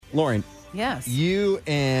Lauren, Yes. you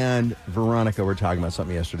and Veronica were talking about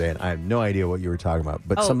something yesterday, and I have no idea what you were talking about.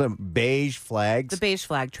 But some beige flags. The beige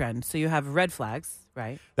flag trend. So you have red flags,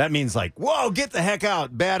 right? That means like, whoa, get the heck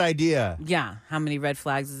out. Bad idea. Yeah. How many red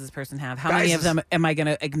flags does this person have? How Guys, many of them am I going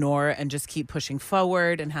to ignore and just keep pushing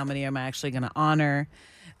forward? And how many am I actually going to honor?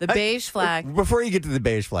 The beige flag. Before you get to the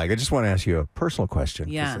beige flag, I just want to ask you a personal question.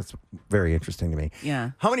 'Cause Yeah. that's very interesting to me.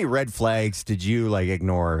 Yeah. How many red flags did you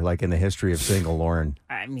ignore in the history of single Lauren?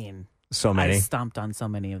 I mean, So many. I stomped on so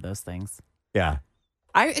many of those things. Yeah.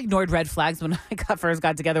 I ignored red flags when I first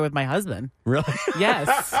got together with my husband. Really? Yes.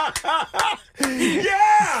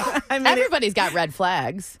 Yeah. I mean, Everybody's got red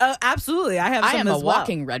flags. absolutely. I have. I some am a as well.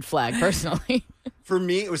 walking red flag, personally. For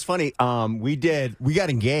me, it was funny. We got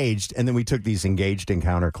engaged, and then we took these engaged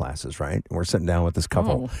encounter classes, right? And we're sitting down with this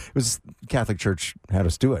couple. Oh. It was Catholic Church had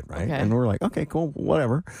us do it, right? Okay. And we're like, okay, cool,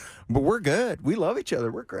 whatever. But we're good. We love each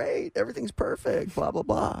other. We're great. Everything's perfect, blah, blah,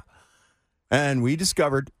 blah. And we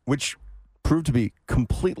discovered, which proved to be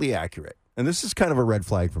completely accurate, and this is kind of a red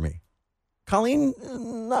flag for me. Colleen,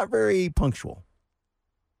 not very punctual.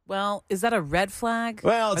 Well, is that a red flag?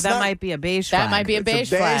 Well, Or it's that not- might be a beige flag. That might be a beige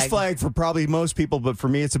It's a beige flag. flag for probably most people, but for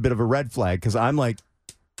me, it's a bit of a red flag because I'm like,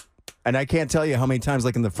 and I can't tell you how many times,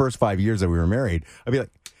 in the first 5 years that we were married, I'd be like,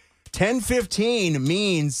 10:15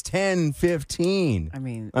 means 10:15. I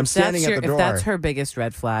mean, I'm if standing that's at the If door. that's her biggest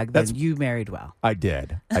red flag, then That's- you married well. I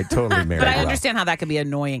did. I totally married But I well. understand how that can be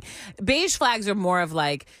annoying. Beige flags are more of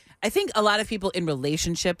I think a lot of people in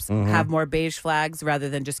relationships Mm-hmm. have more beige flags rather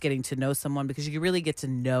than just getting to know someone because you really get to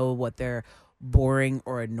know what their boring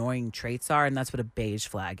or annoying traits are, and that's what a beige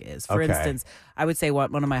flag is. For Okay. instance, I would say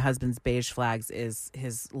one of my husband's beige flags is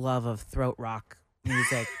his love of throat rock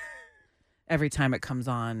music. Every time it comes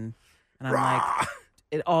on, and I'm like,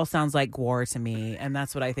 it all sounds like gwar to me, and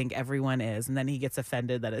that's what I think everyone is. And then he gets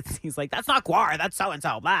offended that he's like, that's not gwar, that's so and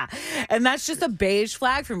so, blah. And that's just a beige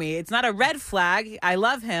flag for me. It's not a red flag. I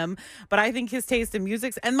love him, but I think his taste in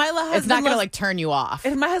music, and my husband It's not going loves- to turn you off.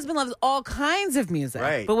 and my husband loves all kinds of music.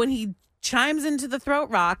 Right. But when he chimes into the throat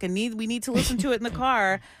rock and we need to listen to it in the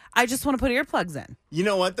car, I just want to put earplugs in. You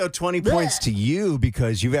know what, though? 20 points to you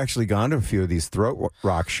because you've actually gone to a few of these throat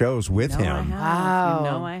rock shows with I him. have. Wow.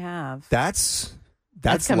 You know I have. That's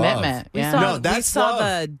That's love. commitment. We Yeah. saw, No, we that's saw love.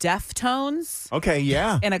 the Deftones Okay,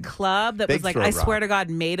 yeah. in a club that Big was like, throat I swear rock. to God,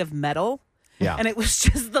 made of metal. Yeah. And it was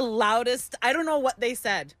just the loudest. I don't know what they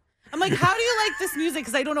said. I'm like, how do you like this music?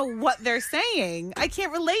 Because I don't know what they're saying. I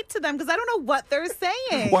can't relate to them because I don't know what they're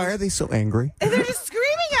saying. Why are they so angry? And they're just screaming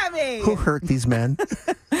at me. Who hurt these men?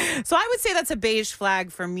 So I would say that's a beige flag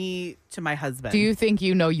for me to my husband. Do you think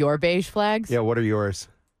you know your beige flags? Yeah, what are yours?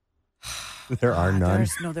 There are none.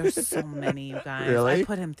 There's so many, you guys. Really? I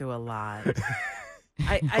put him through a lot.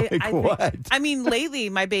 I think- what? I mean, lately,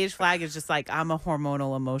 my beige flag is just I'm a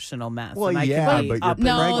hormonal, emotional mess. Well, and I yeah, could be but you're up and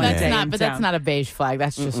No, pregnant. that's down. not. But that's not a beige flag.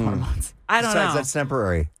 That's just hormones. I don't Besides, know. that's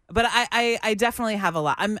temporary. But I definitely have a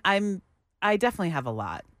lot. I definitely have a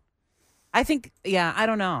lot. I think, yeah, I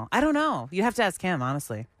don't know. You have to ask him,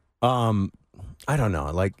 honestly. I don't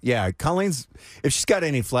know. Colleen's, if she's got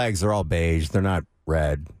any flags, they're all beige. They're not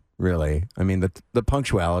red, really. I mean, the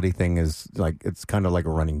punctuality thing is it's kind of like a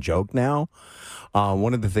running joke now.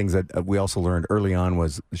 One of the things that we also learned early on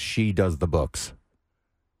was she does the books.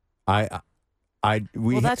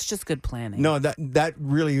 Well, that's just good planning. No, that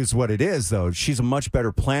really is what it is, though. She's a much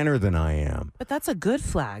better planner than I am. But that's a good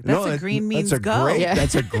flag. That's a green means that's a go. Great, Yeah.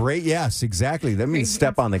 That's a great, yes, exactly. That means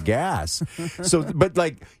step on the gas. So,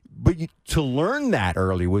 to learn that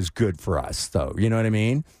early was good for us, though. You know what I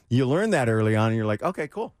mean? You learn that early on, and you're like, okay,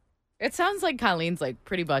 cool. It sounds like Colleen's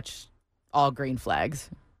pretty much all green flags,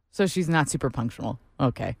 so she's not super punctual.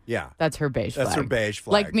 Okay, Yeah. that's her beige flag. That's her beige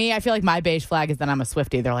flag. Like me, I feel like my beige flag is that I'm a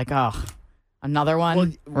Swiftie. They're like, oh, another one?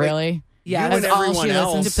 Well, really? Yeah, You and That's all everyone she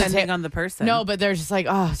listens else. to. depending on the person. No, but they're just like,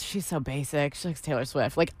 oh, she's so basic. She likes Taylor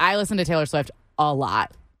Swift. I listen to Taylor Swift a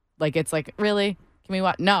lot. It's really? Can we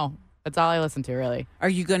watch? No, that's all I listen to, really. Are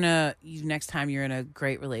you gonna next time you're in a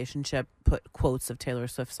great relationship, put quotes of Taylor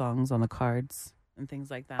Swift songs on the cards and things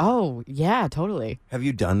like that? Oh, yeah, totally. Have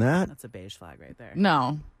you done that? That's a beige flag right there.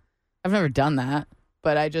 No, I've never done that.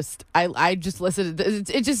 But I just listen.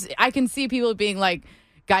 It just, I can see people being like,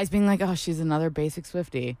 guys being like, oh, she's another basic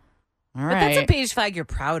Swiftie. All But right. that's a beige flag you're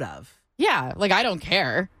proud of. Yeah, I don't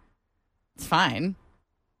care. It's fine.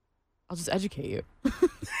 I'll just educate you.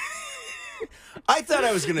 I thought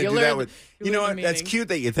I was going to You do learn- that with. you You know learn what? the That's meaning. cute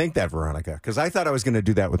that you think that, Veronica, because I thought I was going to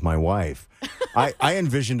do that with my wife. I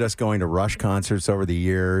envisioned us going to Rush concerts over the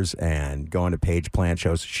years and going to Page Plant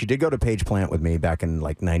shows. She did go to Page Plant with me back in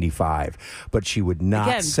like '95, but she would not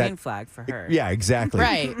Again, set. green flag for her. Yeah, exactly.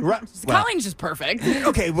 Right. Well, Colleen's just perfect.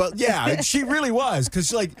 okay, well, yeah, she really was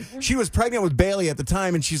because like she was pregnant with Bailey at the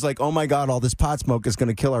time, and she's like, "Oh my God, all this pot smoke is going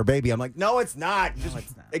to kill our baby." I'm like, "No, it's not. Just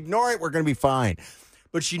it's not. ignore it. We're going to be fine."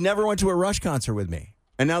 But she never went to a Rush concert with me,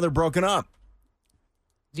 and now they're broken up.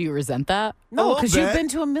 Do you resent that? A No, little because you've bit. been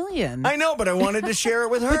to a million. I know, but I wanted to share it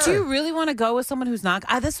with her. But do you really want to go with someone who's not?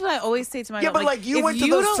 This is what I always say to my Yeah, mom. but, like, you if went to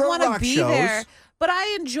you those don't Throat wanna Rock be shows. there, but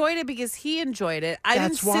I enjoyed it because he enjoyed it. I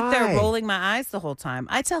That's didn't sit there why. rolling my eyes the whole time.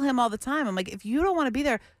 I tell him all the time. I'm like, if you don't want to be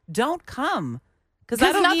there, don't come. Because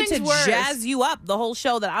I 'Cause don't need to nothing's worse. jazz you up the whole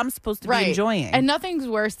show that I'm supposed to be enjoying. And nothing's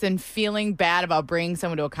worse than feeling bad about bringing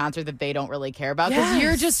someone to a concert that they don't really care about because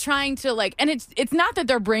you're Yes. just trying to like. And it's not that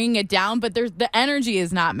they're bringing it down, but the energy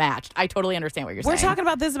is not matched. I totally understand what you're We're saying. talking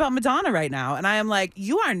about this about Madonna right now, and I am like,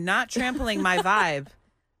 you are not trampling my vibe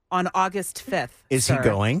on August 5th. Is sir. he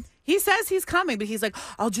going? He says he's coming, but he's like,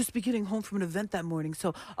 I'll just be getting home from an event that morning,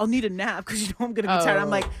 so I'll need a nap because you know I'm going to be tired. I'm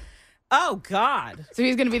like, oh, God. So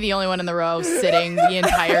he's going to be the only one in the row sitting the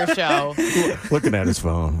entire show. Looking at his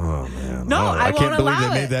phone. Oh man. No, I I can't won't believe allow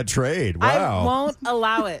they it. made that trade. Wow. I won't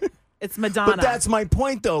allow it. It's Madonna. But that's my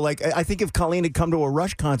point, though. Like, I think if Colleen had come to a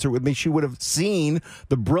Rush concert with me, she would have seen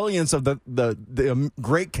the brilliance of the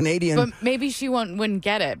great Canadian. But maybe she wouldn't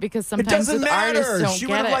get it because It sometimes doesn't with artists matter. don't She get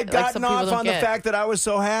would have it. like gotten some people off don't on the get it. fact that I was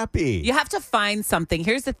so happy. You have to find something.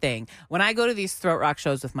 Here's the thing. When I go to these Throat Rock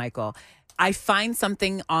shows with Michael, I find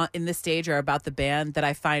something in the stage or about the band that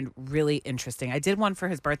I find really interesting. I did one for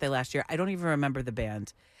his birthday last year. I don't even remember the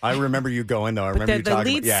band. I remember you going though. I But remember you the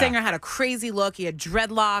talking. lead about, singer had a crazy look. He had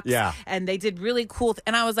dreadlocks. Yeah. And they did really cool.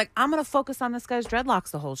 And I was like, I'm going to focus on this guy's dreadlocks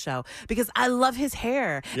the whole show because I love his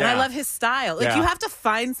hair and I Yeah. love his style. Like Yeah. you have to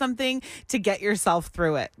find something to get yourself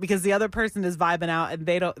through it because the other person is vibing out and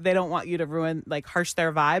they don't want you to ruin, like harsh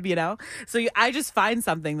their vibe, you know? So I just find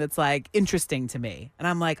something that's like interesting to me. And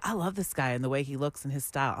I'm like, I love this guy and the way he looks and his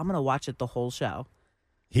style. I'm going to watch it the whole show.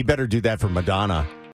 He better do that for Madonna.